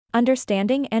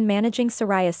Understanding and managing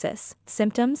psoriasis,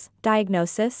 symptoms,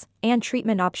 diagnosis, and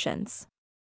treatment options.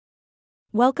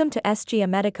 Welcome to SG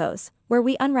Medicos, where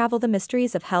we unravel the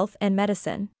mysteries of health and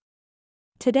medicine.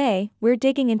 Today, we're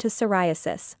digging into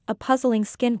psoriasis, a puzzling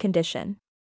skin condition.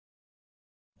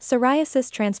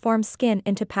 Psoriasis transforms skin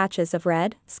into patches of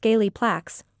red, scaly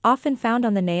plaques, often found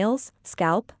on the nails,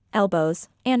 scalp, elbows,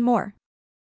 and more.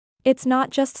 It's not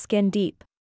just skin deep.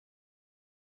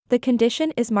 The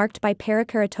condition is marked by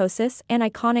perikeratosis and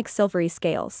iconic silvery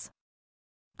scales.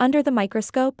 Under the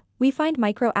microscope, we find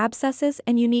microabscesses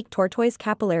and unique tortoise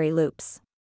capillary loops.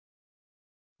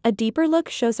 A deeper look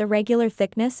shows irregular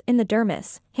thickness in the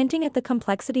dermis, hinting at the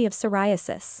complexity of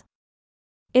psoriasis.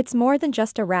 It's more than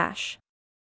just a rash.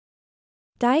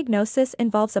 Diagnosis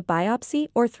involves a biopsy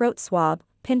or throat swab,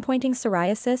 pinpointing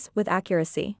psoriasis with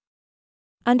accuracy.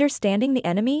 Understanding the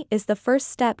enemy is the first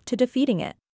step to defeating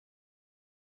it.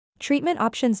 Treatment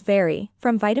options vary,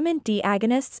 from vitamin D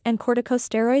agonists and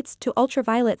corticosteroids to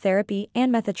ultraviolet therapy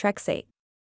and methotrexate.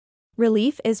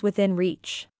 Relief is within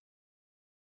reach.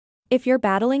 If you're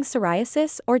battling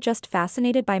psoriasis or just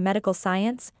fascinated by medical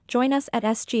science, join us at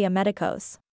SG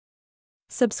Medicos.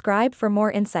 Subscribe for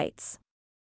more insights.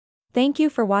 Thank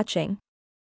you for watching.